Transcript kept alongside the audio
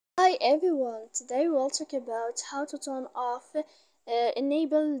Hi everyone, today we'll talk about how to turn off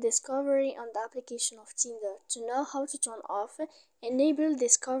enable discovery on the application of Tinder. To know how to turn off enable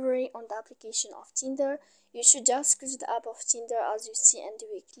discovery on the application of Tinder, you should just go to the app of Tinder as you see and you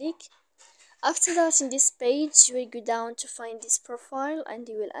will click. After that, in this page you will go down to find this profile and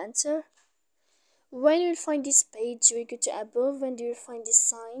you will enter. When you will find this page, you will go to above and you will find this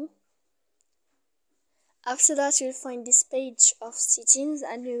sign. After that, you will find this page of settings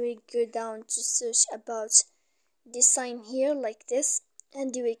and you will go down to search about this sign here like this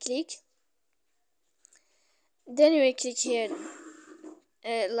and you will click. Then you will click here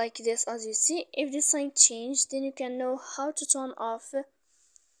like this as you see. If the sign changed, then you can know how to turn off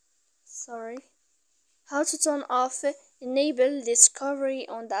enable discovery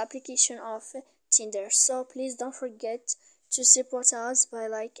on the application of Tinder. So please don't forget to support us by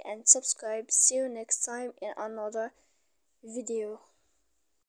like and subscribe. See you next time in another video.